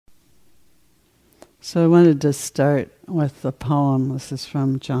So I wanted to start with the poem. This is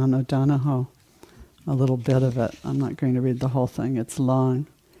from John O'Donohoe, a little bit of it. I'm not going to read the whole thing, it's long.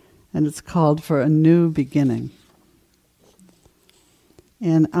 And it's called For a New Beginning.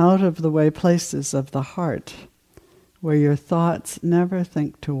 In out-of-the-way places of the heart, where your thoughts never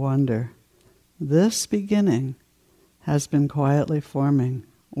think to wander, this beginning has been quietly forming,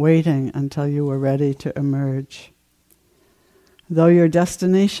 waiting until you were ready to emerge. Though your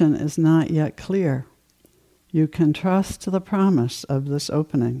destination is not yet clear, you can trust the promise of this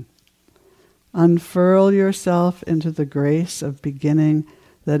opening. Unfurl yourself into the grace of beginning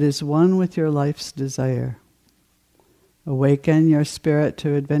that is one with your life's desire. Awaken your spirit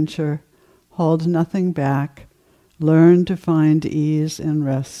to adventure, hold nothing back, learn to find ease in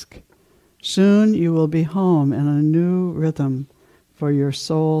risk. Soon you will be home in a new rhythm, for your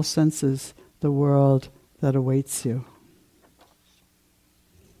soul senses the world that awaits you.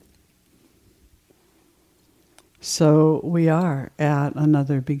 So we are at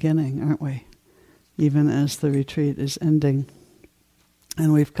another beginning, aren't we? Even as the retreat is ending.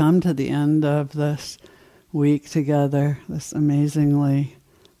 And we've come to the end of this week together, this amazingly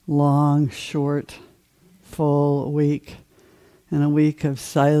long, short, full week, and a week of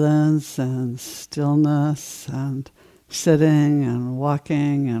silence and stillness and sitting and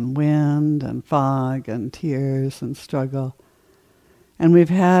walking and wind and fog and tears and struggle. And we've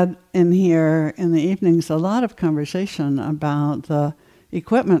had in here in the evenings a lot of conversation about the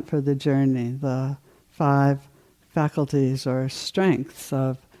equipment for the journey, the 5 faculties or strengths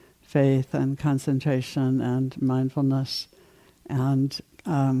of faith and concentration and mindfulness and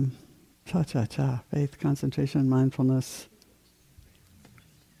faith, concentration, mindfulness.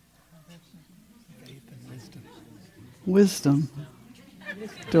 Faith and wisdom. Wisdom.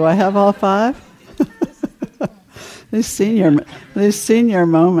 Do I have all 5? These senior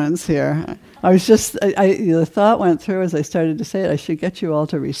moments here. I was just, the thought went through as I started to say it, I should get you all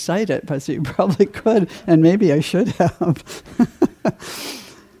to recite it, but you probably could, and maybe I should have.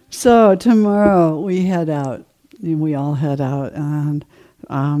 So tomorrow we head out. We all head out, and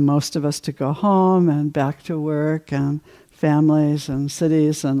most of us to go home and back to work, and families and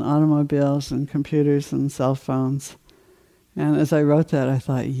cities and automobiles and computers and cell phones. And as I wrote that, I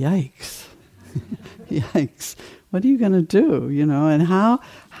thought, yikes. Yikes. What are you going to do, and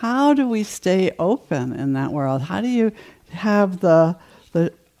how do we stay open in that world? How do you have the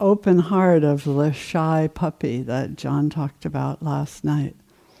open heart of the shy puppy that John talked about last night?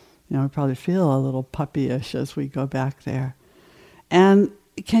 We probably feel a little puppyish as we go back there. And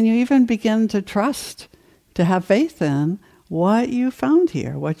can you even begin to trust, to have faith in what you found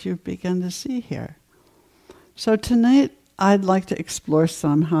here, what you've begun to see here? So tonight, I'd like to explore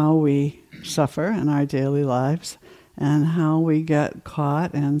some how we suffer in our daily lives and how we get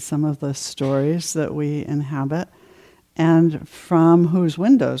caught in some of the stories that we inhabit, and from whose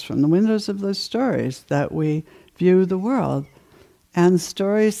windows, from the windows of those stories that we view the world, and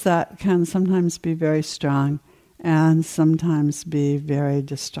stories that can sometimes be very strong and sometimes be very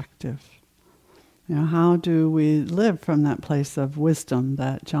destructive. How do we live from that place of wisdom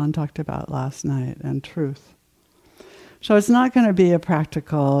that John talked about last night, and truth? So it's not going to be a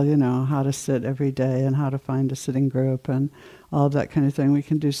practical, how to sit every day and how to find a sitting group and all of that kind of thing. We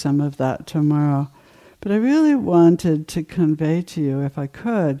can do some of that tomorrow. But I really wanted to convey to you, if I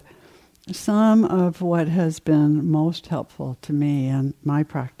could, some of what has been most helpful to me and my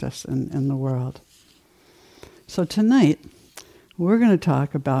practice in the world. So tonight, we're going to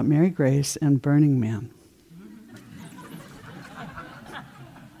talk about Mary Grace and Burning Man.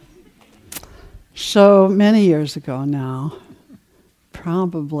 So many years ago now,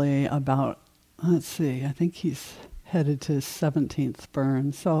 probably about, I think he's headed to his 17th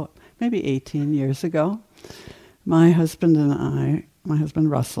burn, so maybe 18 years ago, my husband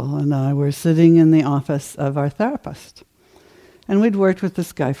Russell and I were sitting in the office of our therapist. And we'd worked with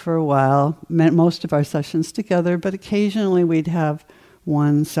this guy for a while, met most of our sessions together, but occasionally we'd have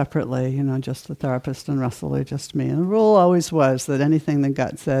one separately, just the therapist and Russell or just me. And the rule always was that anything that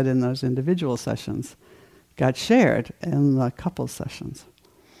got said in those individual sessions got shared in the couple sessions.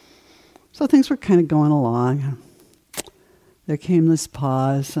 So things were kind of going along. There came this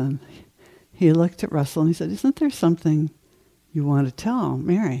pause, and he looked at Russell and he said, "Isn't there something you want to tell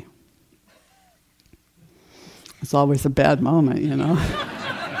Mary?" It's always a bad moment,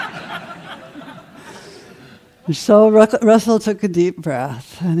 So Russell took a deep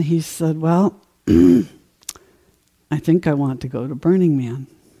breath, and he said, "Well, I think I want to go to Burning Man."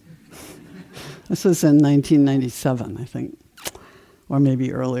 This was in 1997, I think, or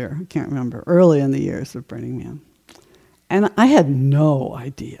maybe earlier. I can't remember. Early in the years of Burning Man. And I had no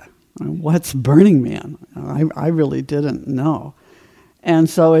idea. What's Burning Man? I really didn't know. And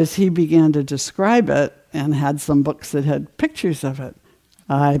so as he began to describe it and had some books that had pictures of it,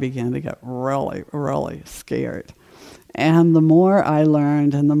 I began to get really, really scared. And the more I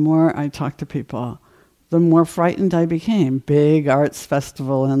learned and the more I talked to people, the more frightened I became. Big arts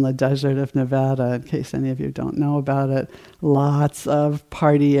festival in the desert of Nevada, in case any of you don't know about it. Lots of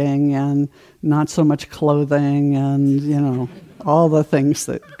partying and not so much clothing and, all the things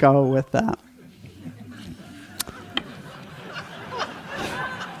that go with that.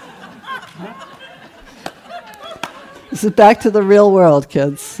 This is back to the real world,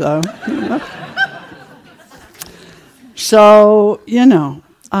 kids. So,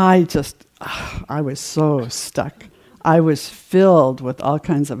 I was so stuck. I was filled with all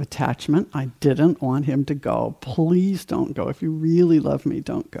kinds of attachment. I didn't want him to go. Please don't go. If you really love me,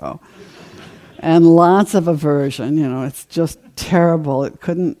 don't go. And lots of aversion. It's just terrible. It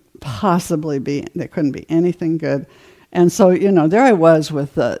couldn't possibly be, there couldn't be anything good. And so, there I was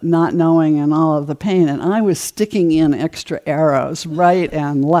with the not knowing and all of the pain, and I was sticking in extra arrows right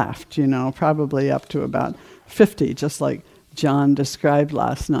and left, probably up to about 50, just like John described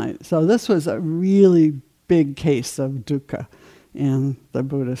last night. So this was a really big case of dukkha in the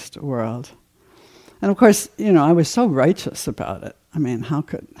Buddhist world. And of course, I was so righteous about it. I mean, how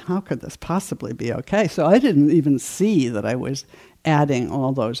could this possibly be okay? So I didn't even see that I was adding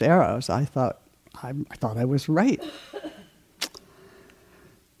all those arrows. I thought I was right.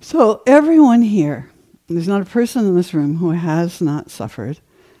 So everyone here, there's not a person in this room who has not suffered.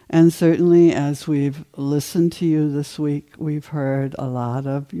 And certainly as we've listened to you this week, we've heard a lot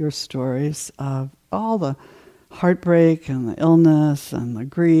of your stories of all the heartbreak and the illness and the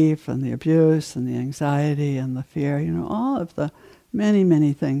grief and the abuse and the anxiety and the fear, all of the many,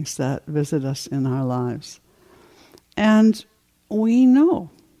 many things that visit us in our lives. And we know,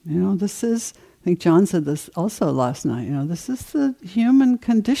 this is, I think John said this also last night, this is the human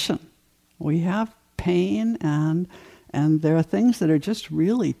condition. We have pain and there are things that are just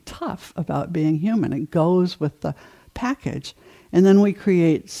really tough about being human. It goes with the package. And then we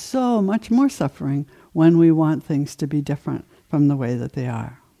create so much more suffering when we want things to be different from the way that they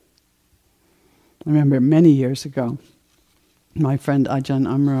are. I remember many years ago, my friend Ajahn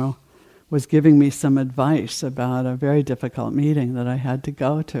Amaro was giving me some advice about a very difficult meeting that I had to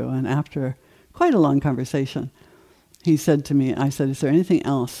go to. And after quite a long conversation, he said to me, I said, is there anything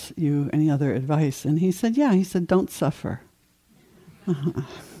else, any other advice? And he said, yeah. He said, don't suffer.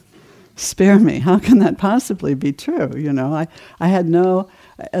 Spare me. How can that possibly be true? I had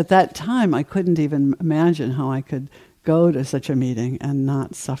at that time, I couldn't even imagine how I could go to such a meeting and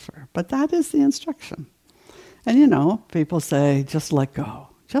not suffer. But that is the instruction. And people say, just let go.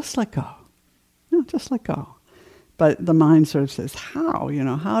 Just let go. No, just let go. But the mind sort of says, how?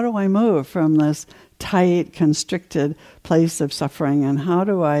 How do I move from this tight, constricted place of suffering, and how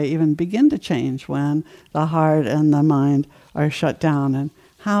do I even begin to change when the heart and the mind are shut down? And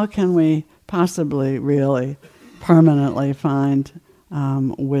how can we possibly really permanently find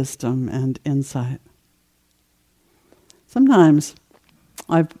wisdom and insight? Sometimes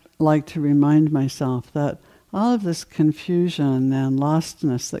I like to remind myself that all of this confusion and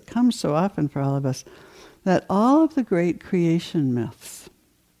lostness that comes so often for all of us, that all of the great creation myths,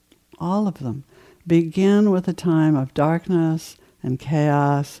 all of them, begin with a time of darkness and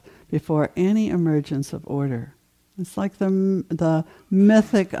chaos before any emergence of order. It's like the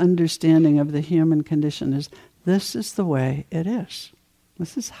mythic understanding of the human condition is, this is the way it is.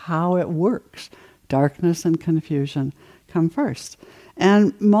 This is how it works. Darkness and confusion come first.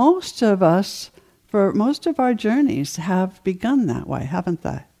 And most of us, for most of our journeys, have begun that way, haven't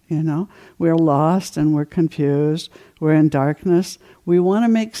they? We're lost and we're confused. We're in darkness. We want to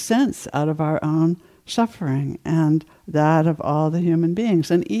make sense out of our own suffering and that of all the human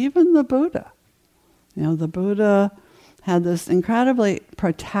beings. And even the Buddha. The Buddha had this incredibly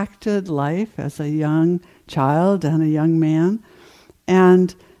protected life as a young child and a young man.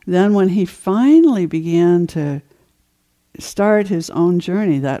 And then when he finally began to start his own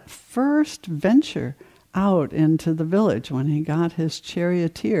journey, that first venture out into the village, when he got his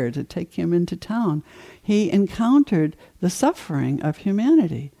charioteer to take him into town, he encountered the suffering of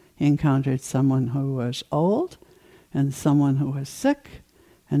humanity. He encountered someone who was old, and someone who was sick,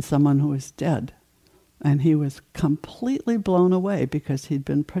 and someone who was dead. And he was completely blown away because he'd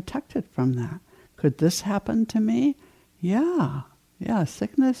been protected from that. Could this happen to me? Yeah,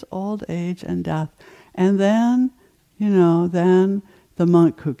 sickness, old age, and death. And then, then the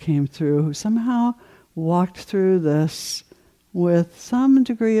monk who came through, who somehow walked through this with some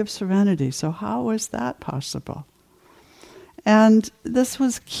degree of serenity. So how was that possible? And this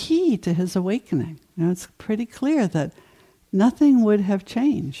was key to his awakening. It's pretty clear that nothing would have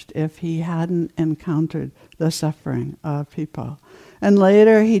changed if he hadn't encountered the suffering of people. And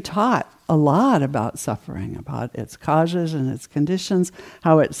later he taught a lot about suffering, about its causes and its conditions,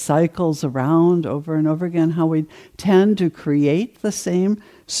 how it cycles around over and over again, how we tend to create the same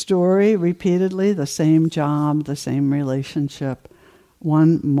story repeatedly, the same job, the same relationship,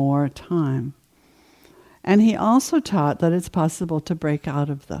 one more time. And he also taught that it's possible to break out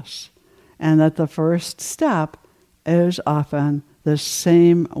of this, and that the first step is often the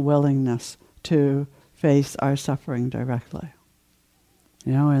same willingness to face our suffering directly.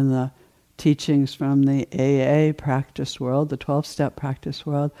 In the teachings from the AA practice world, the 12-step practice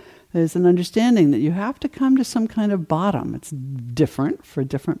world, there's an understanding that you have to come to some kind of bottom. It's different for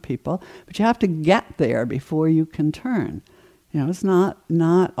different people, but you have to get there before you can turn. It's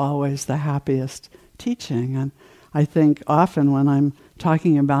not always the happiest teaching. And I think often when I'm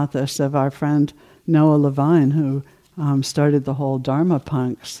talking about this of our friend Noah Levine, who started the whole Dharma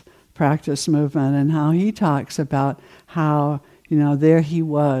Punks practice movement, and how he talks about how, there he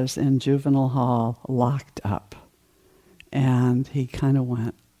was in juvenile hall, locked up. And he kind of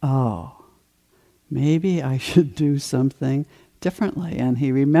went, oh, maybe I should do something differently. And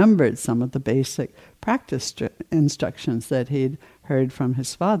he remembered some of the basic practice instructions that he'd heard from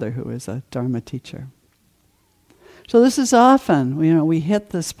his father, who was a Dharma teacher. So this is often, we hit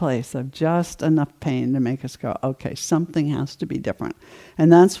this place of just enough pain to make us go, okay, something has to be different.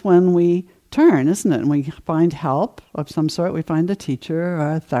 And that's when we turn, isn't it? And we find help of some sort. We find a teacher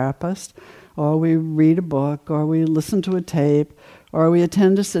or a therapist, or we read a book, or we listen to a tape, or we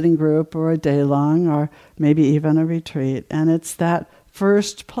attend a sitting group or a day-long, or maybe even a retreat. And it's that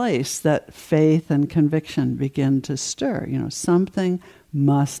first place that faith and conviction begin to stir. Something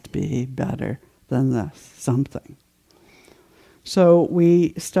must be better than this, something. So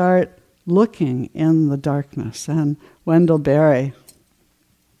we start looking in the darkness. And Wendell Berry,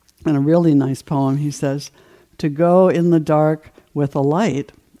 in a really nice poem, he says, "To go in the dark with a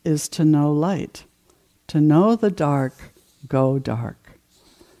light is to know light. To know the dark, go dark.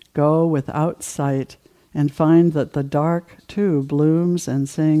 Go without sight and find that the dark too blooms and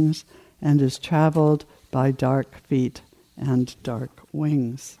sings and is traveled by dark feet and dark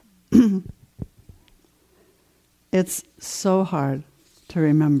wings." It's so hard to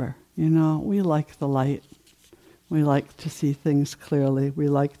remember. We like the light. We like to see things clearly. We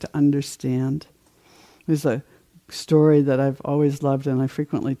like to understand. There's a story that I've always loved, and I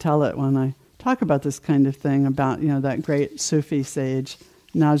frequently tell it when I talk about this kind of thing, about, that great Sufi sage,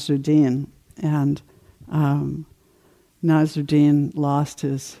 Nasruddin. And Nasruddin lost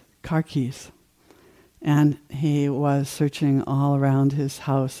his car keys. And he was searching all around his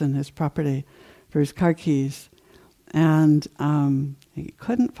house and his property for his car keys. And he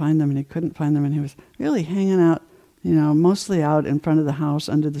couldn't find them, and and he was really hanging out, mostly out in front of the house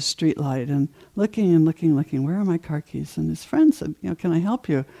under the streetlight and looking, where are my car keys? And his friend said, can I help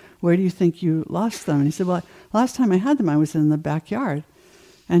you? Where do you think you lost them? And he said, well, last time I had them, I was in the backyard.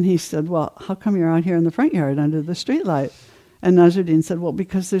 And he said, well, how come you're out here in the front yard under the streetlight? And Nasruddin said, well,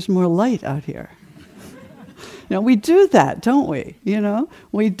 because there's more light out here. We do that, don't we?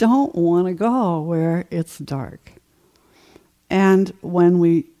 We don't want to go where it's dark. And when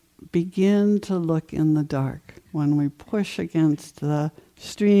we begin to look in the dark, when we push against the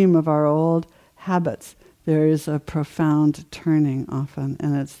stream of our old habits, there is a profound turning often.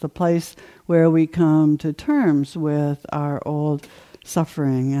 And it's the place where we come to terms with our old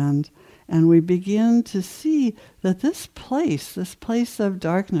suffering. And we begin to see that this place of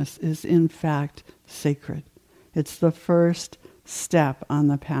darkness is in fact sacred. It's the first step on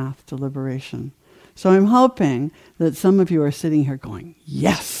the path to liberation. So I'm hoping that some of you are sitting here going,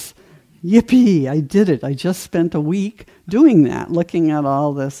 yes, yippee, I did it. I just spent a week doing that, looking at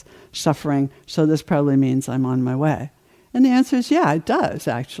all this suffering, so this probably means I'm on my way. And the answer is, yeah, it does,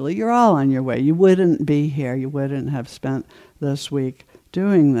 actually. You're all on your way. You wouldn't be here. You wouldn't have spent this week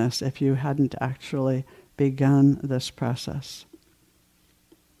doing this if you hadn't actually begun this process.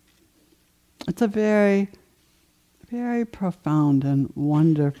 It's a very, very profound and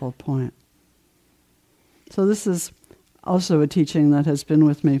wonderful point. So this is also a teaching that has been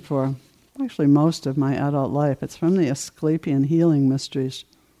with me for actually most of my adult life. It's from the Asclepian Healing Mysteries.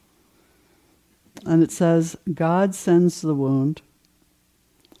 And it says, God sends the wound.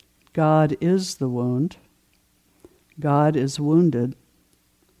 God is the wound. God is wounded.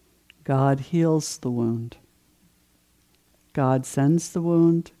 God heals the wound. God sends the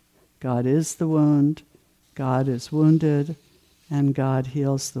wound. God is the wound. God is wounded. And God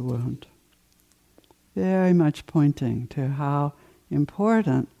heals the wound. very much pointing to how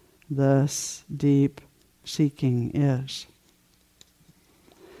important this deep seeking is.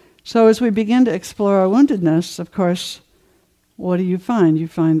 So as we begin to explore our woundedness, of course, what do you find? You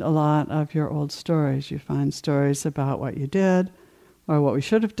find a lot of your old stories. You find stories about what you did, or what we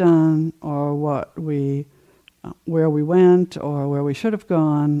should have done, or where we went, or where we should have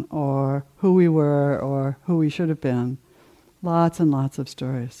gone, or who we were, or who we should have been. Lots and lots of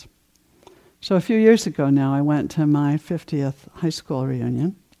stories. So a few years ago now, I went to my 50th high school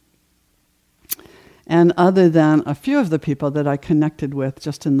reunion. And other than a few of the people that I connected with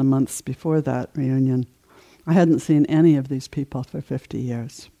just in the months before that reunion, I hadn't seen any of these people for 50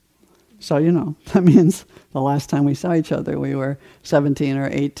 years. So, that means the last time we saw each other, we were 17 or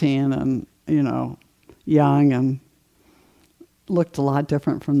 18 and, young and looked a lot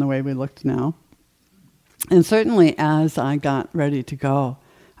different from the way we looked now. And certainly as I got ready to go,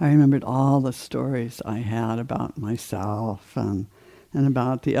 I remembered all the stories I had about myself and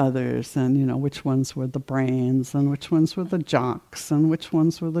about the others, and which ones were the brains and which ones were the jocks and which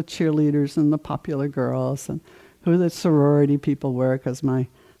ones were the cheerleaders and the popular girls and who the sorority people were, because my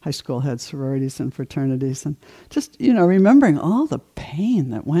high school had sororities and fraternities, and just, remembering all the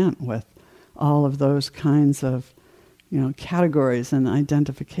pain that went with all of those kinds of, categories and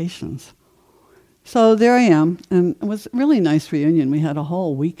identifications. So there I am, and it was a really nice reunion. We had a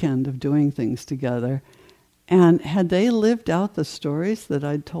whole weekend of doing things together. And had they lived out the stories that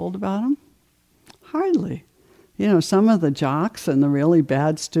I'd told about them? Hardly. Some of the jocks and the really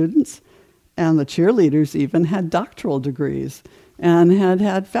bad students and the cheerleaders even had doctoral degrees and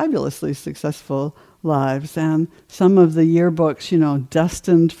had fabulously successful lives. And some of the yearbooks,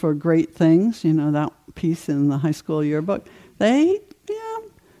 destined for great things, that piece in the high school yearbook, they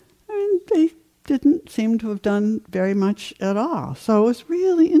didn't seem to have done very much at all. So it was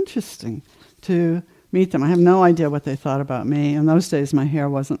really interesting to meet them. I have no idea what they thought about me. In those days, my hair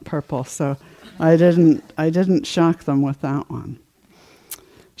wasn't purple, so I didn't shock them with that one.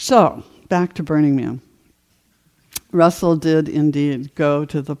 So, back to Burning Man. Russell did indeed go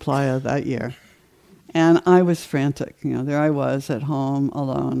to the playa that year, and I was frantic. There I was at home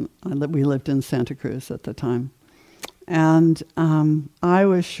alone. We lived in Santa Cruz at the time, and I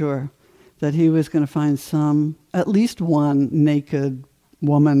was sure that he was going to find at least one naked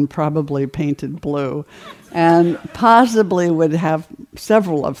woman, probably painted blue, and possibly would have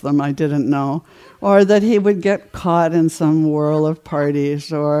several of them, I didn't know, or that he would get caught in some whirl of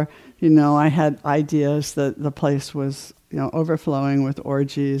parties, or, I had ideas that the place was, overflowing with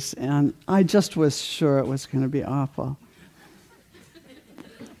orgies, and I just was sure it was going to be awful.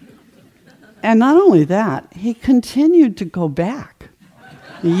 And not only that, he continued to go back,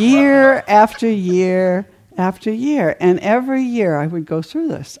 year after year after year. And every year I would go through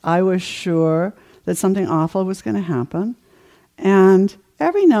this. I was sure that something awful was going to happen. And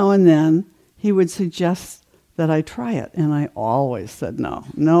every now and then he would suggest that I try it. And I always said,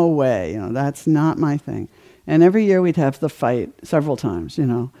 no way, that's not my thing. And every year we'd have the fight several times,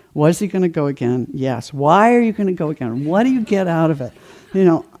 Was he going to go again? Yes. Why are you going to go again? What do you get out of it?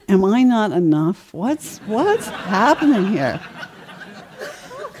 Am I not enough? What's happening here?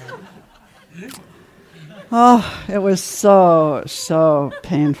 Oh, it was so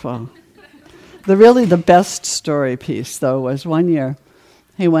painful. The best story piece, though, was one year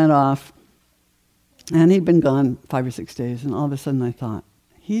he went off, and he'd been gone 5 or 6 days, and all of a sudden I thought,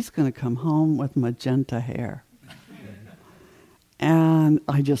 he's going to come home with magenta hair. And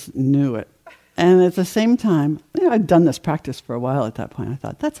I just knew it. And at the same time, I'd done this practice for a while at that point. I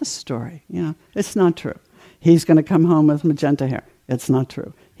thought, that's a story, it's not true. He's going to come home with magenta hair. It's not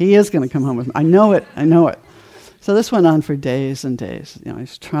true. He is going to come home with me. I know it. So this went on for days and days. I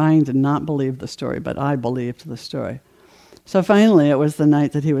was trying to not believe the story, but I believed the story. So finally, it was the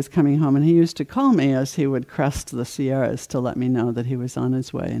night that he was coming home, and he used to call me as he would crest the Sierras to let me know that he was on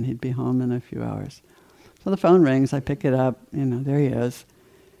his way and he'd be home in a few hours. So the phone rings, I pick it up, there he is.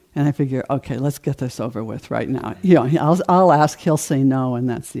 And I figure, okay, let's get this over with right now. I'll ask, he'll say no, and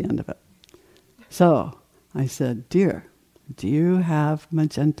that's the end of it. So I said, dear, do you have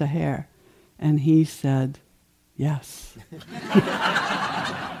magenta hair? And he said, yes.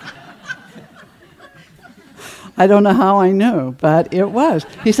 I don't know how I knew, but it was.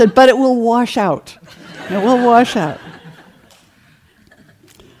 He said, but it will wash out. It will wash out.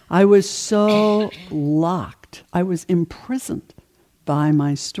 I was so locked. I was imprisoned by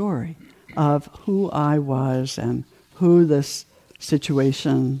my story of who I was and who this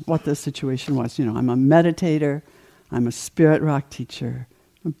situation, what this situation was. I'm a meditator. I'm a spirit rock teacher.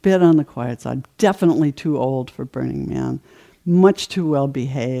 A bit on the quiet side. Definitely too old for Burning Man. Much too well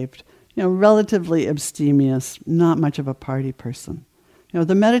behaved relatively abstemious, not much of a party person.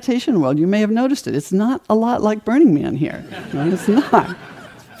 The meditation world, you may have noticed it. It's not a lot like Burning Man here. It's not.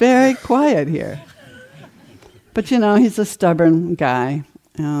 It's very quiet here. But he's a stubborn guy,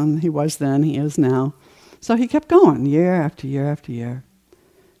 and he was then, he is now. So he kept going year after year after year.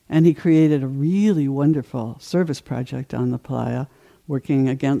 And he created a really wonderful service project on the playa, working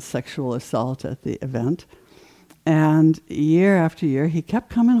against sexual assault at the event. And year after year, he kept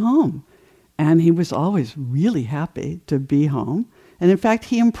coming home. And he was always really happy to be home. And in fact,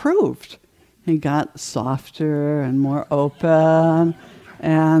 he improved. He got softer and more open.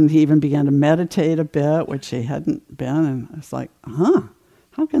 And he even began to meditate a bit, which he hadn't been. And I was like,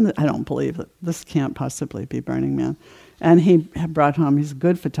 how can I don't believe that this can't possibly be Burning Man. And he brought home, he's a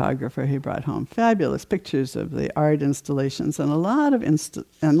good photographer, he brought home fabulous pictures of the art installations and a lot of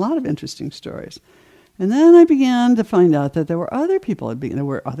interesting stories. And then I began to find out that there were other people, there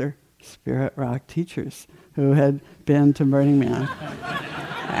were other Spirit Rock teachers who had been to Burning Man.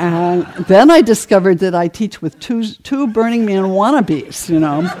 And then I discovered that I teach with two Burning Man wannabes,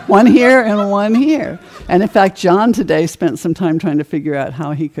 one here and one here. And in fact, John today spent some time trying to figure out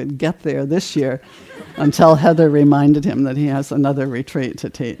how he could get there this year until Heather reminded him that he has another retreat to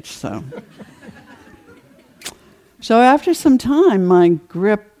teach. So after some time, my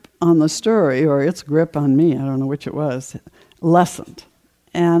grip on the story, or its grip on me, I don't know which it was, lessened.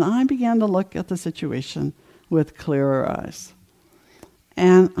 And I began to look at the situation with clearer eyes.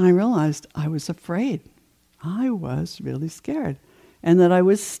 And I realized I was afraid. I was really scared. And that I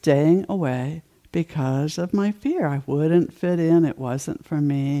was staying away because of my fear. I wouldn't fit in. It wasn't for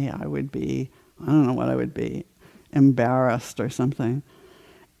me. I would be, I don't know what I would be, embarrassed or something.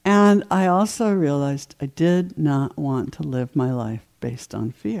 And I also realized I did not want to live my life based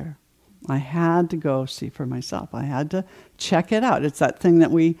on fear. I had to go see for myself. I had to check it out. It's that thing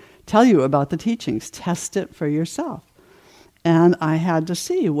that we tell you about the teachings. Test it for yourself. And I had to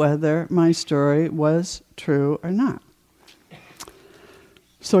see whether my story was true or not.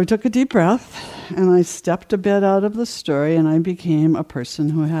 So I took a deep breath, and I stepped a bit out of the story, and I became a person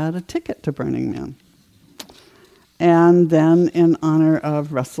who had a ticket to Burning Man. And then, in honor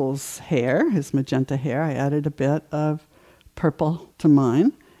of Russell's hair, his magenta hair, I added a bit of purple to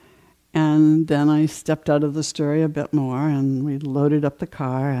mine. And then I stepped out of the story a bit more, and we loaded up the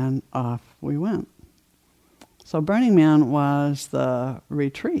car, and off we went. So Burning Man was the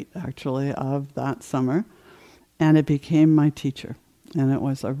retreat, actually, of that summer, and it became my teacher. And it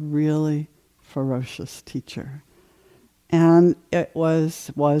was a really ferocious teacher. And it was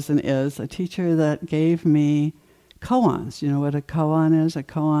and is a teacher that gave me koans. You know what a koan is? A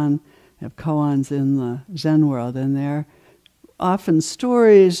koan, you have koans in the Zen world, and they're often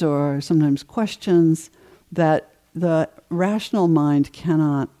stories or sometimes questions that the rational mind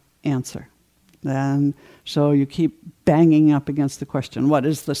cannot answer. And so you keep banging up against the question, what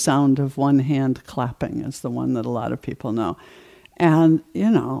is the sound of one hand clapping, is the one that a lot of people know. And,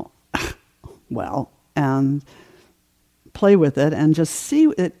 and play with it and just see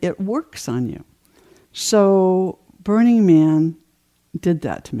it works on you. So Burning Man did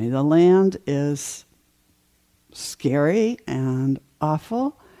that to me. The land is scary and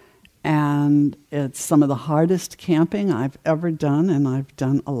awful, and it's some of the hardest camping I've ever done, and I've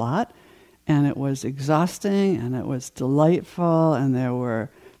done a lot. And it was exhausting, and it was delightful, and there were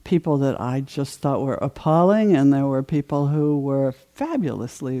people that I just thought were appalling, and there were people who were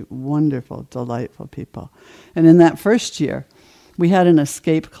fabulously wonderful, delightful people. And in that first year, we had an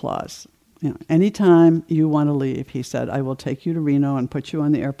escape clause. Anytime you want to leave, he said, I will take you to Reno and put you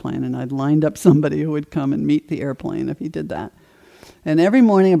on the airplane. And I'd lined up somebody who would come and meet the airplane if he did that. And every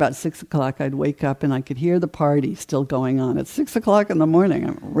morning about 6 o'clock, I'd wake up and I could hear the party still going on. At 6 o'clock in the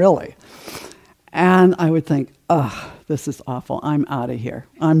morning, really. And I would think, this is awful. I'm out of here.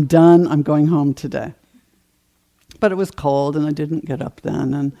 I'm done. I'm going home today. But it was cold and I didn't get up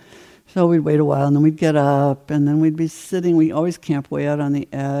then. And so we'd wait a while and then we'd get up and then we'd be sitting. We always camp way out on the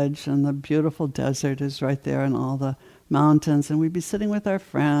edge and the beautiful desert is right there and all the mountains. And we'd be sitting with our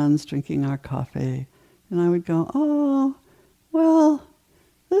friends, drinking our coffee. And I would go, well,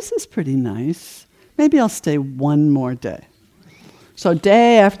 this is pretty nice. Maybe I'll stay one more day. So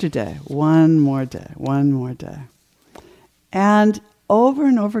day after day, one more day. And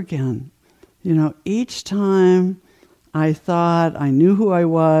over again, each time I thought I knew who I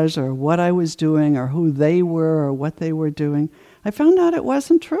was or what I was doing or who they were or what they were doing, I found out it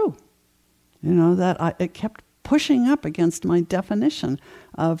wasn't true. It kept pushing up against my definition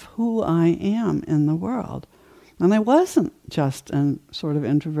of who I am in the world. And I wasn't just a sort of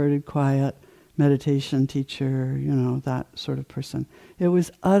introverted, quiet meditation teacher, that sort of person. It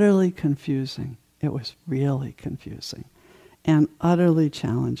was utterly confusing. It was really confusing and utterly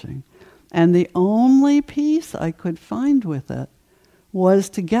challenging. And the only peace I could find with it was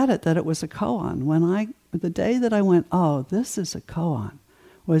to get it that it was a koan. The day that I went, oh, this is a koan,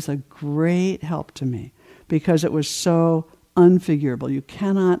 was a great help to me because it was so unfigurable. You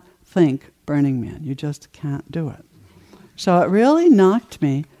cannot think Burning Man. You just can't do it. So it really knocked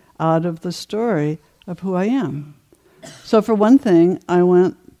me out of the story of who I am. So for one thing, I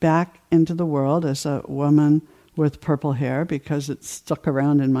went back into the world as a woman with purple hair because it stuck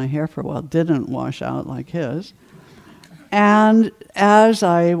around in my hair for a while, didn't wash out like his. And as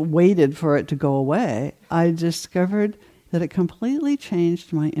I waited for it to go away, I discovered that it completely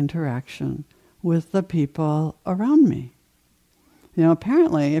changed my interaction with the people around me.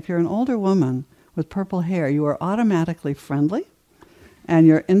 Apparently, if you're an older woman with purple hair, you are automatically friendly, and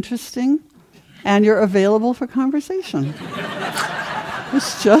you're interesting, and you're available for conversation.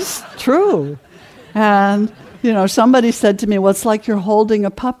 It's just true. And, somebody said to me, well, it's like you're holding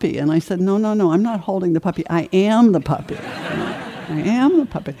a puppy. And I said, no, I'm not holding the puppy. I am the puppy. I am the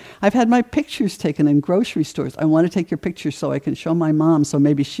puppy. I've had my pictures taken in grocery stores. I want to take your picture so I can show my mom so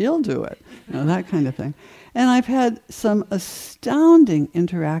maybe she'll do it. That kind of thing. And I've had some astounding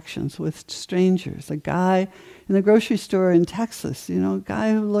interactions with strangers. A guy in the grocery store in Texas, a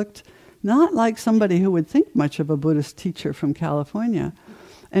guy who looked not like somebody who would think much of a Buddhist teacher from California.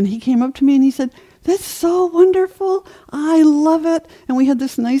 And he came up to me and he said, that's so wonderful. I love it. And we had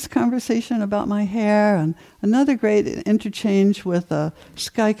this nice conversation about my hair and another great interchange with a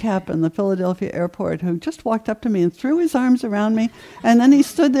skycap in the Philadelphia airport who just walked up to me and threw his arms around me. And then he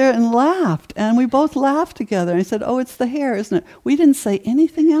stood there and laughed. And we both laughed together. And I said, oh, it's the hair, isn't it? We didn't say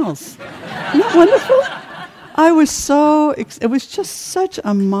anything else. Isn't that wonderful? It was just such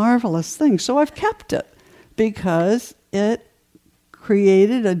a marvelous thing. So I've kept it because it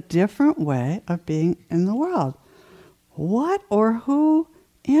created a different way of being in the world. What or who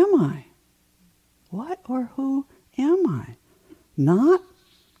am I? What or who am I? Not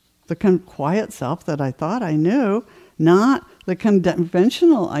the quiet self that I thought I knew, not the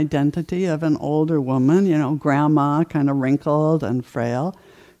conventional identity of an older woman, grandma, kind of wrinkled and frail.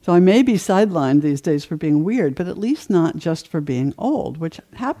 So I may be sidelined these days for being weird, but at least not just for being old, which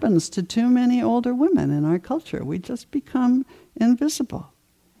happens to too many older women in our culture. We just become invisible.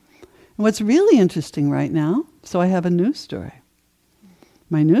 And what's really interesting right now, so I have a news story.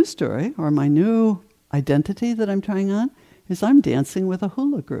 My news story, or my new identity that I'm trying on, is I'm dancing with a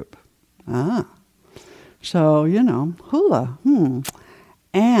hula group. So, hula.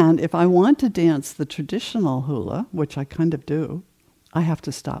 And if I want to dance the traditional hula, which I kind of do, I have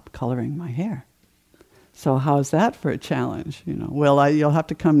to stop coloring my hair. So how's that for a challenge? You'll have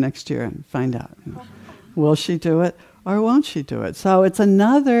to come next year and find out. Will she do it or won't she do it? So it's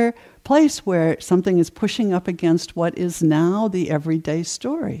another place where something is pushing up against what is now the everyday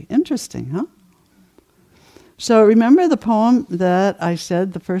story. Interesting, huh? So remember the poem that I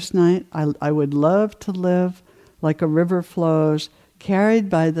said the first night? I would love to live like a river flows, carried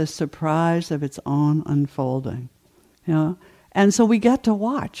by the surprise of its own unfolding. And so we get to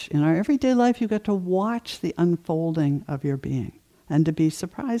watch. In our everyday life, you get to watch the unfolding of your being and to be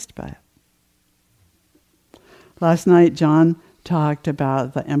surprised by it. Last night, John talked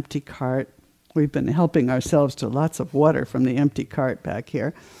about the empty cart. We've been helping ourselves to lots of water from the empty cart back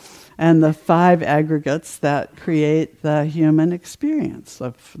here. And the 5 aggregates that create the human experience,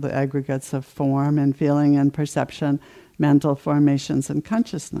 of the aggregates of form and feeling and perception, mental formations and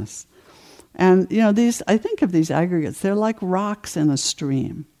consciousness. And, I think of these aggregates, they're like rocks in a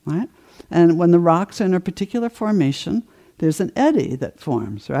stream, right? And when the rocks are in a particular formation, there's an eddy that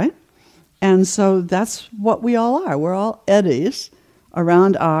forms, right? And so that's what we all are. We're all eddies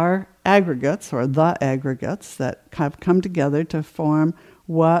around our aggregates, or the aggregates that have come together to form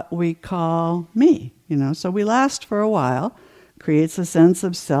what we call me, So we last for a while, creates a sense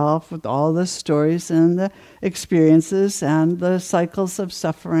of self with all the stories and the experiences and the cycles of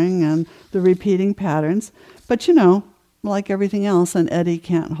suffering and the repeating patterns. But like everything else, an eddy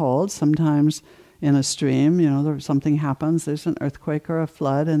can't hold. Sometimes in a stream, something happens, there's an earthquake or a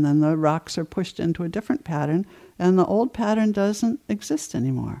flood, and then the rocks are pushed into a different pattern, and the old pattern doesn't exist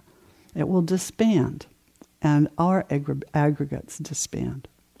anymore. It will disband, and our aggregates disband.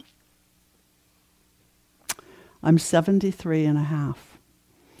 I'm 73 and a half.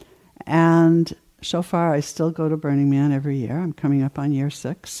 And so far, I still go to Burning Man every year. I'm coming up on year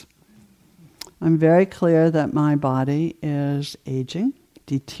 6. I'm very clear that my body is aging,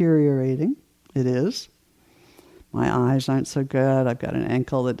 deteriorating. It is. My eyes aren't so good. I've got an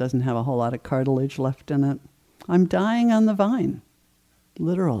ankle that doesn't have a whole lot of cartilage left in it. I'm dying on the vine,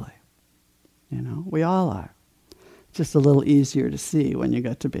 literally. We all are. Just a little easier to see when you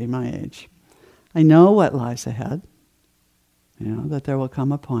get to be my age. I know what lies ahead, that there will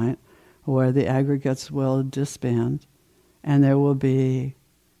come a point where the aggregates will disband and there will be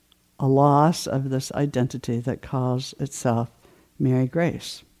a loss of this identity that calls itself Mary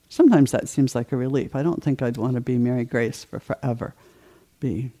Grace. Sometimes that seems like a relief. I don't think I'd want to be Mary Grace for forever.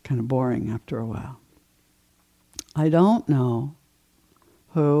 Be kind of boring after a while. I don't know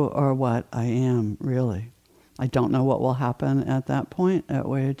who or what I am, really. I don't know what will happen at that point at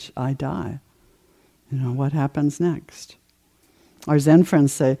which I die. What happens next? Our Zen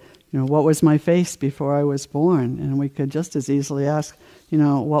friends say, what was my face before I was born? And we could just as easily ask,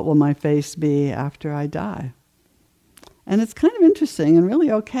 what will my face be after I die? And it's kind of interesting and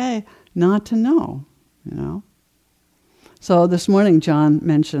really okay not to know, So this morning John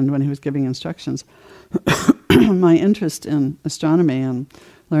mentioned when he was giving instructions my interest in astronomy and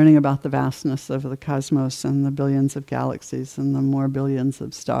learning about the vastness of the cosmos and the billions of galaxies and the more billions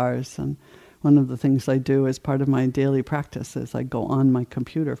of stars. And one of the things I do as part of my daily practice is I go on my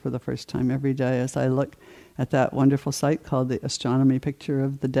computer for the first time every day as I look at that wonderful site called the Astronomy Picture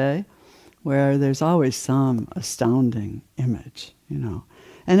of the Day, where there's always some astounding image,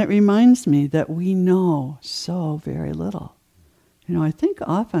 And it reminds me that we know so very little. I think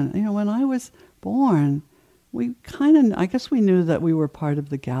often, when I was born, I guess we knew that we were part of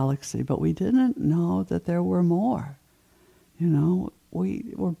the galaxy, but we didn't know that there were more. We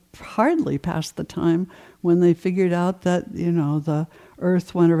were hardly past the time when they figured out that, the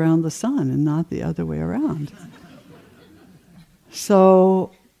Earth went around the sun and not the other way around.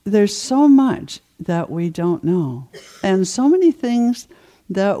 So there's so much that we don't know. And so many things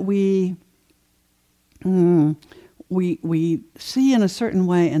that we see in a certain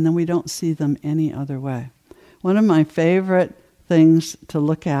way and then we don't see them any other way. One of my favorite things to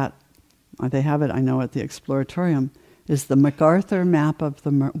look at, they have it, I know, at the Exploratorium, is the MacArthur map of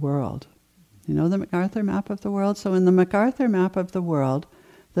the world. You know the MacArthur map of the world? So in the MacArthur map of the world,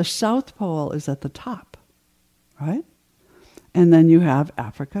 the South Pole is at the top, right? And then you have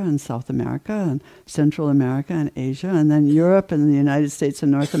Africa and South America and Central America and Asia, and then Europe and the United States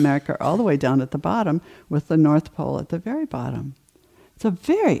and North America are all the way down at the bottom with the North Pole at the very bottom. It's a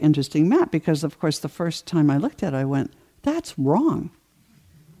very interesting map because, of course, the first time I looked at it, I went, that's wrong.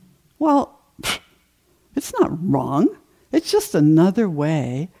 Well, it's not wrong. It's just another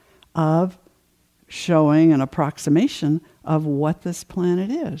way of showing an approximation of what this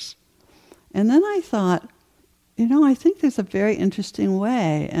planet is. And then I thought, I think there's a very interesting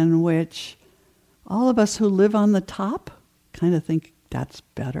way in which all of us who live on the top kind of think that's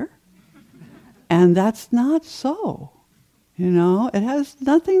better. And that's not so. It has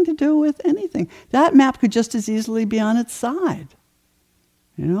nothing to do with anything. That map could just as easily be on its side,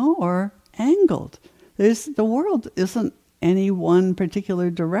 or angled. The world isn't any one particular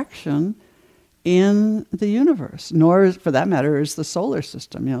direction in the universe, nor, for that matter, is the solar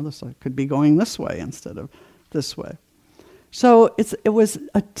system. This could be going this way instead of this way. So it was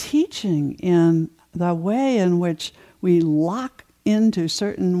a teaching in the way in which we lock into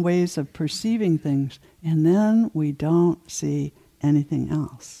certain ways of perceiving things, and then we don't see anything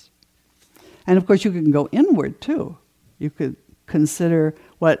else. And of course, you can go inward too. You could consider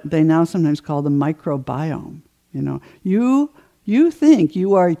what they now sometimes call the microbiome. You think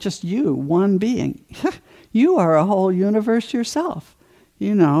you are just you, one being. You are a whole universe yourself,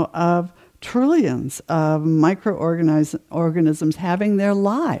 of trillions of microorganisms having their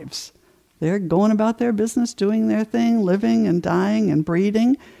lives. They're going about their business, doing their thing, living and dying and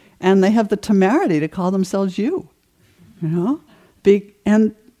breeding, and they have the temerity to call themselves you. You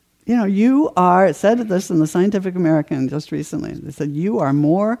are, it said this in the Scientific American just recently, they said, you are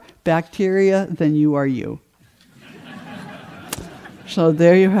more bacteria than you are you. So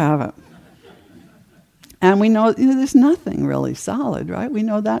there you have it. And we know, there's nothing really solid, right? We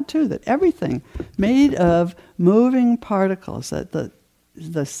know that too, that everything made of moving particles, that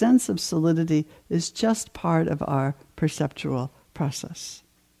the sense of solidity is just part of our perceptual process.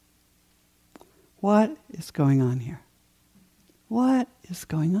 What is going on here? What is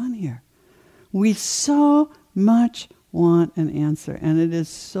going on here? We so much want an answer, and it is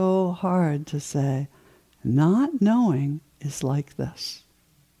so hard to say, not knowing is like this.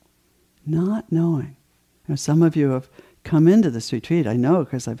 Not knowing. Some of you have come into this retreat, I know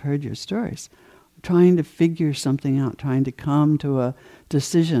because I've heard your stories, trying to figure something out, trying to come to a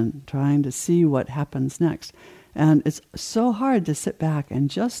decision, trying to see what happens next. And it's so hard to sit back and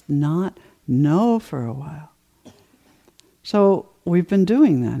just not know for a while. So we've been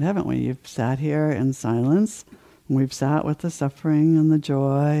doing that, haven't we? You've sat here in silence. We've sat with the suffering and the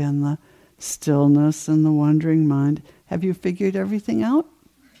joy and the stillness and the wandering mind. Have you figured everything out?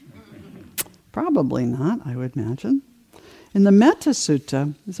 Probably not, I would imagine. In the Metta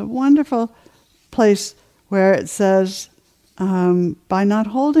Sutta, there's a wonderful place where it says, by not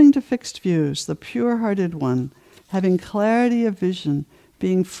holding to fixed views, the pure-hearted one, having clarity of vision,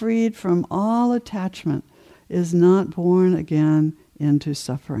 being freed from all attachment, is not born again into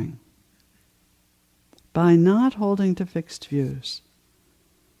suffering. By not holding to fixed views,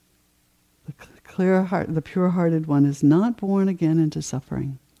 the pure-hearted one is not born again into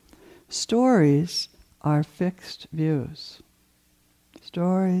suffering. Stories are fixed views.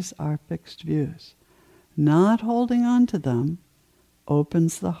 Stories are fixed views. Not holding on to them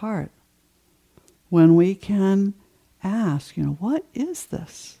opens the heart. When we can ask, what is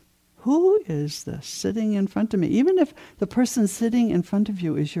this? Who is this sitting in front of me? Even if the person sitting in front of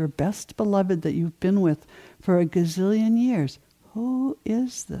you is your best beloved that you've been with for a gazillion years, who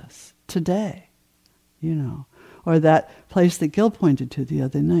is this today? Or that place that Gil pointed to the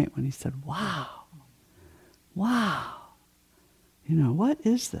other night when he said, wow. What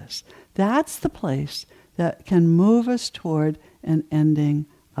is this? That's the place that can move us toward an ending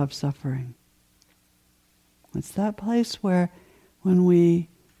of suffering. It's that place where when we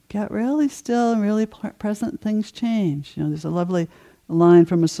get really still and really present, things change. There's a lovely line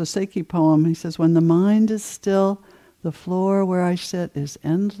from a Soseki poem. He says, when the mind is still, the floor where I sit is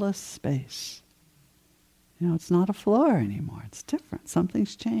endless space. It's not a floor anymore. It's different.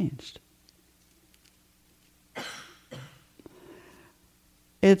 Something's changed.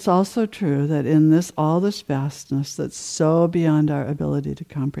 It's also true that in all this vastness that's so beyond our ability to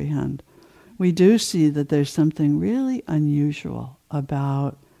comprehend, we do see that there's something really unusual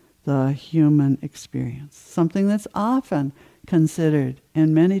about the human experience, something that's often considered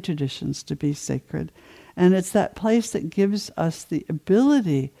in many traditions to be sacred. And it's that place that gives us the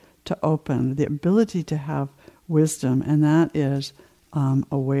ability to open, the ability to have wisdom, and that is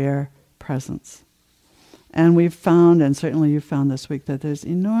aware presence. And we've found, and certainly you found this week, that there's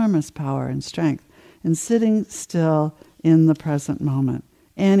enormous power and strength in sitting still in the present moment,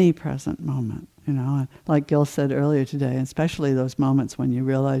 any present moment. And like Gil said earlier today, especially those moments when you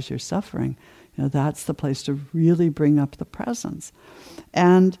realize you're suffering, that's the place to really bring up the presence.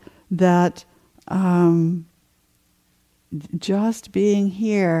 And that just being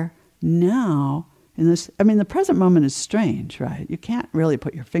here now, the present moment is strange, right? You can't really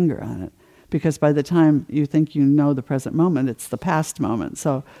put your finger on it, because by the time you think you know the present moment, it's the past moment.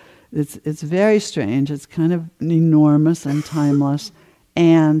 So it's very strange. It's kind of enormous and timeless.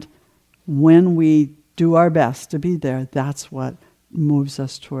 And when we do our best to be there, that's what moves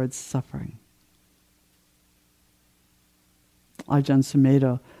us towards suffering. Ajahn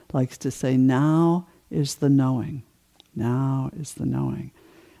Sumedho likes to say, now is the knowing. Now is the knowing.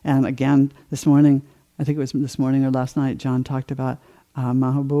 And again, this morning, I think it was this morning or last night, John talked about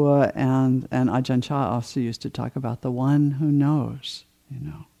Mahabua and Ajahn Chah also used to talk about the one who knows,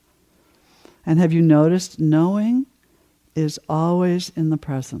 And have you noticed knowing is always in the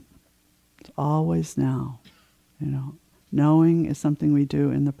present. It's always now, Knowing is something we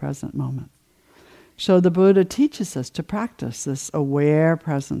do in the present moment. So the Buddha teaches us to practice this aware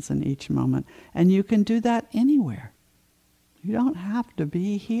presence in each moment. And you can do that anywhere. You don't have to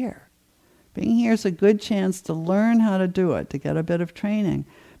be here. Being here is a good chance to learn how to do it, to get a bit of training.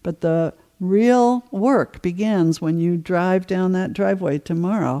 But the real work begins when you drive down that driveway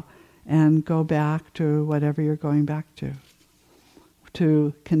tomorrow and go back to whatever you're going back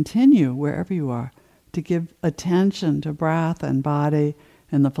to continue wherever you are, to give attention to breath and body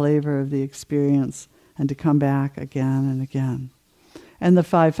and the flavor of the experience, and to come back again and again. And the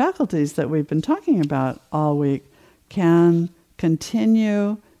 5 faculties that we've been talking about all week can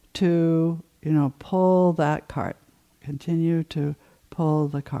continue to, pull that cart, continue to pull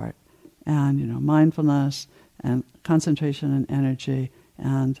the cart. And, mindfulness and concentration and energy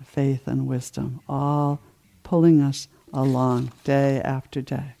and faith and wisdom, all pulling us along day after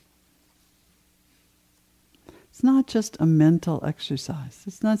day. It's not just a mental exercise.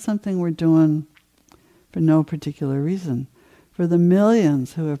 It's not something we're doing for no particular reason. For the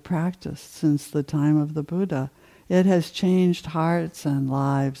millions who have practiced since the time of the Buddha, it has changed hearts and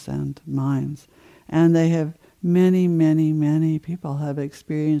lives and minds. And they have, many, many, many people have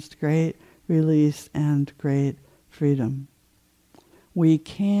experienced great release and great freedom. We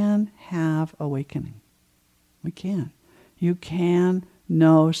can have awakening. We can. You can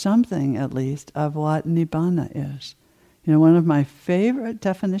know something, at least, of what Nibbana is. One of my favorite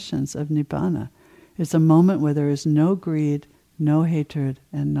definitions of Nibbana is a moment where there is no greed, no hatred,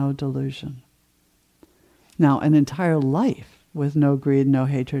 and no delusion. Now, an entire life with no greed, no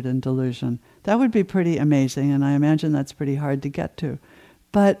hatred, and delusion, that would be pretty amazing, and I imagine that's pretty hard to get to.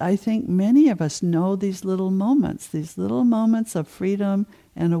 But I think many of us know these little moments of freedom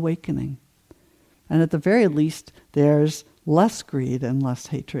and awakening. And at the very least, there's less greed and less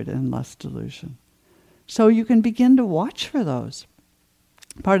hatred and less delusion. So you can begin to watch for those.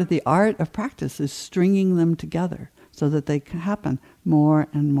 Part of the art of practice is stringing them together so that they can happen more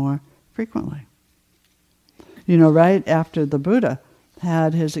and more frequently. You know, right after the Buddha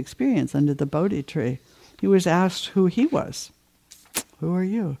had his experience under the Bodhi tree, he was asked who he was. Who are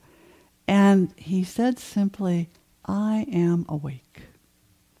you? And he said simply, I am awake.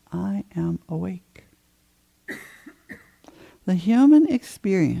 I am awake. The human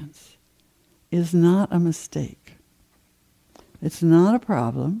experience is not a mistake. It's not a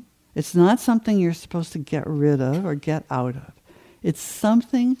problem. It's not something you're supposed to get rid of or get out of. It's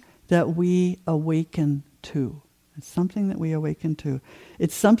something that we awaken to. It's something that we awaken to.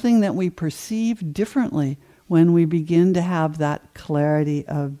 It's something that we perceive differently when we begin to have that clarity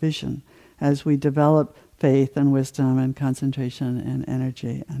of vision as we develop faith and wisdom and concentration and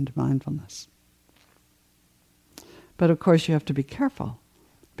energy and mindfulness. But of course you have to be careful,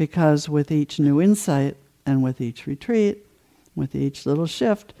 because with each new insight and with each retreat, with each little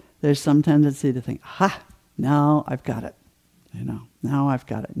shift, there's some tendency to think, ha, now I've got it. Now I've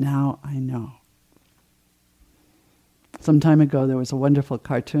got it. Now I know. Some time ago there was a wonderful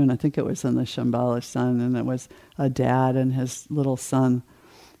cartoon, I think it was in the Shambhala Sun, and it was a dad and his little son.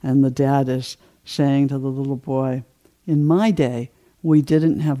 And the dad is saying to the little boy, in my day, we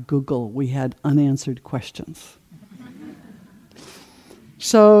didn't have Google, we had unanswered questions.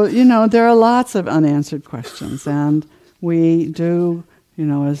 So, there are lots of unanswered questions, and we do,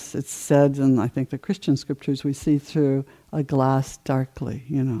 as it's said in, I think, the Christian scriptures, we see through a glass darkly.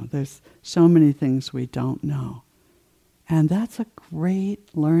 There's so many things we don't know. And that's a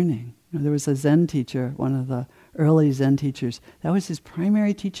great learning. There was a Zen teacher, one of the early Zen teachers, that was his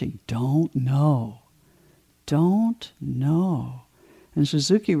primary teaching. Don't know. Don't know. And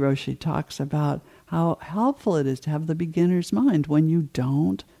Suzuki Roshi talks about how helpful it is to have the beginner's mind when you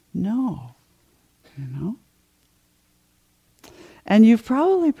don't know. And you've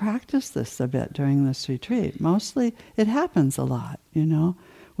probably practiced this a bit during this retreat. Mostly it happens a lot, You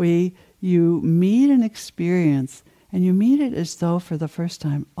meet an experience and you meet it as though for the first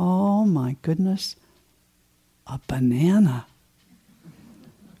time, oh my goodness, a banana.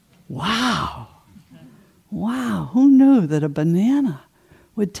 Wow. Wow, who knew that a banana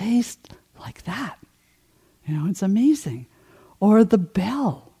would taste like that? It's amazing. Or the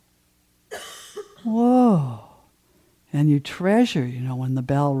bell. Whoa. And you treasure, when the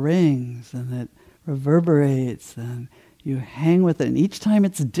bell rings and it reverberates and you hang with it. And each time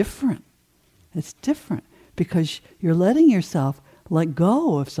it's different. It's different because you're letting yourself let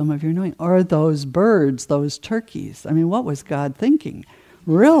go of some of your knowing. Or those birds, those turkeys. I mean, what was God thinking?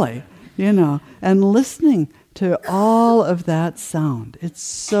 Really? And listening to all of that sound. It's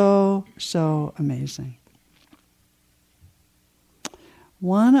so, so amazing.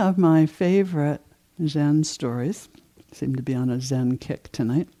 One of my favorite Zen stories, seem to be on a Zen kick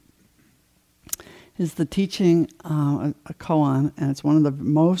tonight, is the teaching, a koan, and it's one of the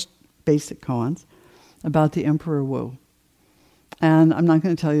most basic koans, about the Emperor Wu. And I'm not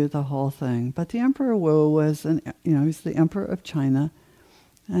going to tell you the whole thing, but the Emperor Wu was, he's the Emperor of China,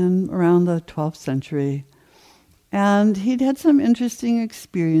 and around the 12th century. And he'd had some interesting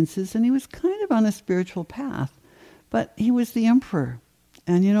experiences, and he was kind of on a spiritual path, but he was the emperor.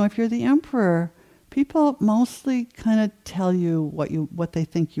 And if you're the emperor, people mostly kind of tell you what they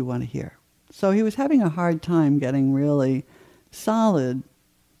think you want to hear. So he was having a hard time getting really solid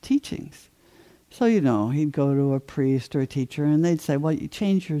teachings. So, he'd go to a priest or a teacher and they'd say, well, you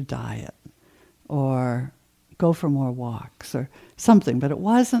change your diet or go for more walks or something, but it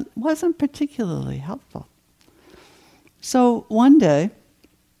wasn't particularly helpful. So one day,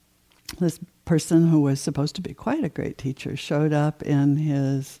 this person who was supposed to be quite a great teacher showed up in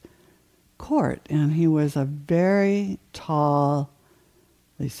his court, and he was a very tall,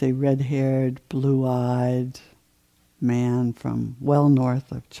 they say red-haired, blue-eyed man from well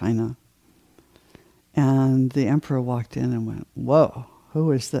north of China. And the emperor walked in and went, whoa,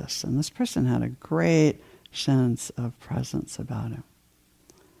 who is this? And this person had a great sense of presence about him.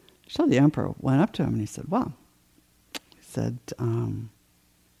 So the emperor went up to him and he said, well, I'm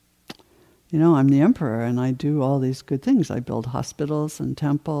the emperor and I do all these good things. I build hospitals and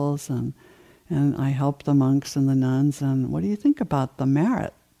temples and I help the monks and the nuns. And what do you think about the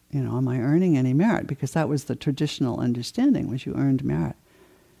merit am I earning any merit? Because that was the traditional understanding, was you earned merit.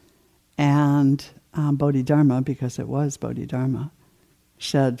 And Bodhidharma, because it was Bodhidharma,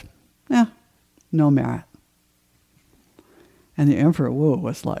 said, no merit. And the Emperor Wu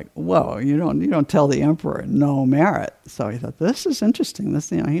was like, whoa, you don't tell the emperor no merit. So he thought, this is interesting. This,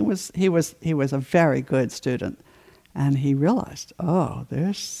 he was a very good student. And he realized, oh,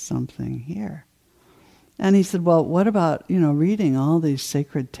 there's something here. And he said, well, what about, reading all these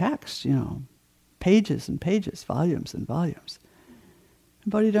sacred texts, pages and pages, volumes and volumes.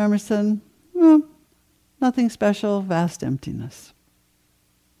 And Bodhidharma said, well, nothing special, vast emptiness.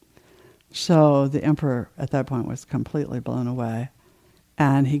 So the emperor at that point was completely blown away.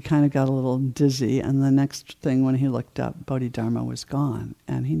 And he kind of got a little dizzy. And the next thing when he looked up, Bodhidharma was gone.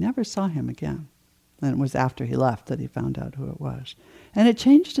 And he never saw him again. And it was after he left that he found out who it was. And it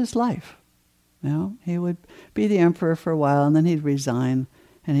changed his life. He would be the emperor for a while, and then he'd resign,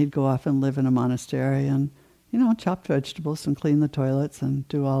 and he'd go off and live in a monastery and, chop vegetables and clean the toilets and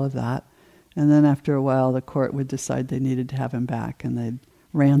do all of that. And then after a while, the court would decide they needed to have him back, and they'd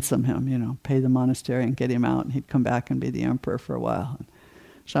ransom him, pay the monastery and get him out, and he'd come back and be the emperor for a while.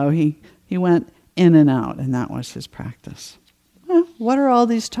 So he went in and out, and that was his practice. Well, what are all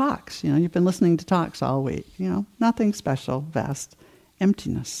these talks? You've been listening to talks all week. Nothing special, vast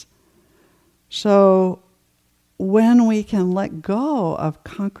emptiness. So when we can let go of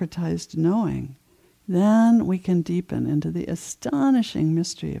concretized knowing, then we can deepen into the astonishing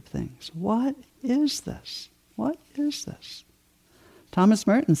mystery of things. What is this? What is this? Thomas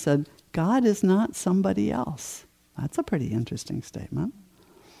Merton said, God is not somebody else. That's a pretty interesting statement.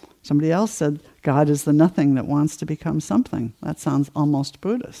 Somebody else said, God is the nothing that wants to become something. That sounds almost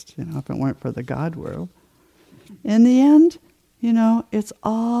Buddhist, if it weren't for the God world. In the end, it's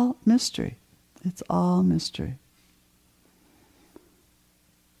all mystery. It's all mystery.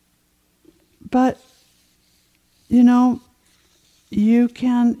 But, you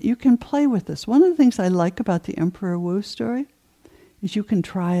can play with this. One of the things I like about the Emperor Wu story is you can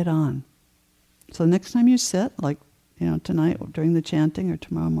try it on. So next time you sit, like, tonight during the chanting or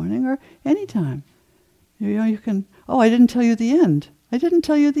tomorrow morning or any time, you can, I didn't tell you the end. I didn't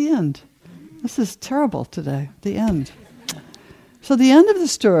tell you the end. This is terrible today, the end. So the end of the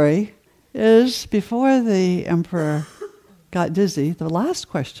story is before the emperor got dizzy, the last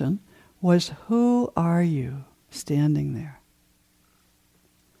question was, who are you standing there?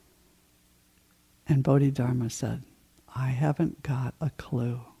 And Bodhidharma said, I haven't got a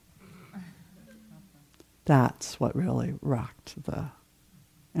clue. That's what really rocked the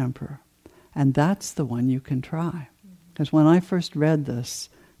emperor. And that's the one you can try. Because when I first read this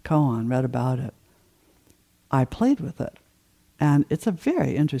koan, read about it, I played with it. And it's a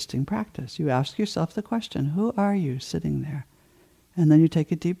very interesting practice. You ask yourself the question, who are you sitting there? And then you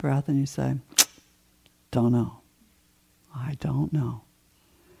take a deep breath and you say, don't know. I don't know.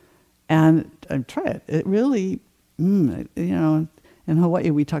 And try it. It really, in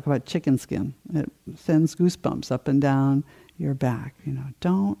Hawaii we talk about chicken skin. It sends goosebumps up and down your back.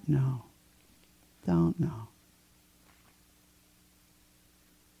 Don't know. Don't know.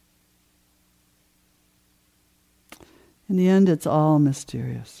 In the end, it's all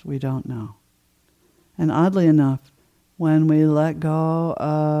mysterious. We don't know. And oddly enough, when we let go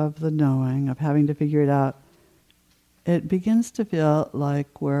of the knowing, of having to figure it out, it begins to feel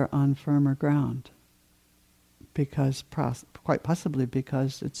like we're on firmer ground. Because, quite possibly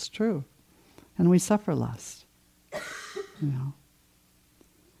because it's true. And we suffer less.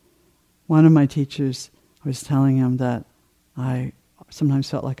 One of my teachers, I was telling him that I sometimes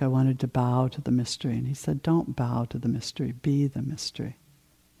felt like I wanted to bow to the mystery. And he said, don't bow to the mystery, be the mystery.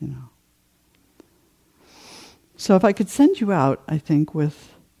 So if I could send you out, I think,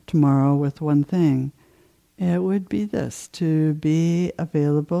 tomorrow with one thing, it would be this, to be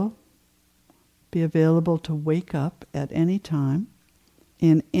available to wake up at any time,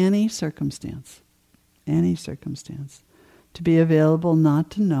 in any circumstance, to be available not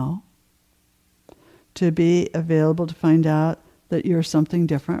to know, to be available to find out that you're something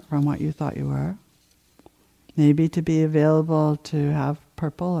different from what you thought you were, maybe to be available to have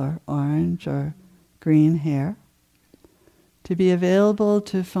purple or orange or green hair, to be available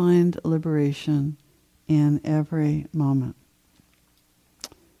to find liberation in every moment.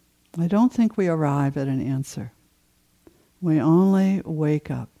 I don't think we arrive at an answer. We only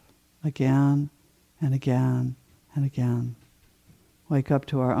wake up again and again and again. Wake up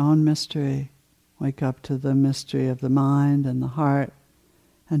to our own mystery, wake up to the mystery of the mind and the heart,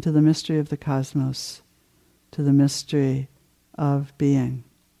 and to the mystery of the cosmos, to the mystery of being.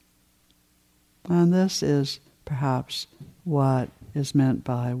 And this is perhaps what is meant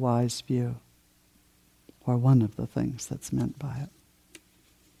by wise view, or one of the things that's meant by it.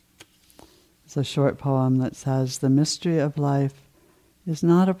 It's a short poem that says, "The mystery of life is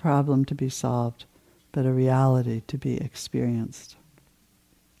not a problem to be solved, but a reality to be experienced."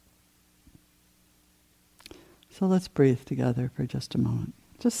 So let's breathe together for just a moment.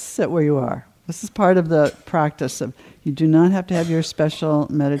 Just sit where you are. This is part of the practice of, you do not have to have your special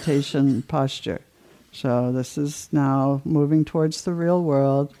meditation posture. So this is now moving towards the real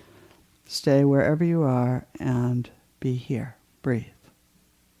world. Stay wherever you are and be here. Breathe.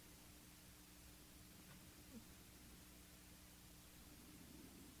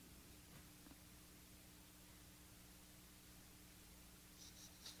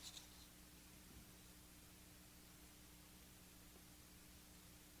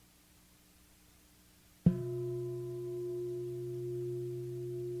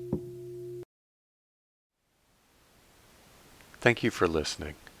 Thank you for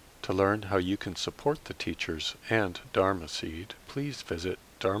listening. To learn how you can support the teachers and Dharma Seed, please visit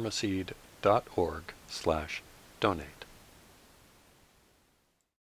dharmaseed.org/donate.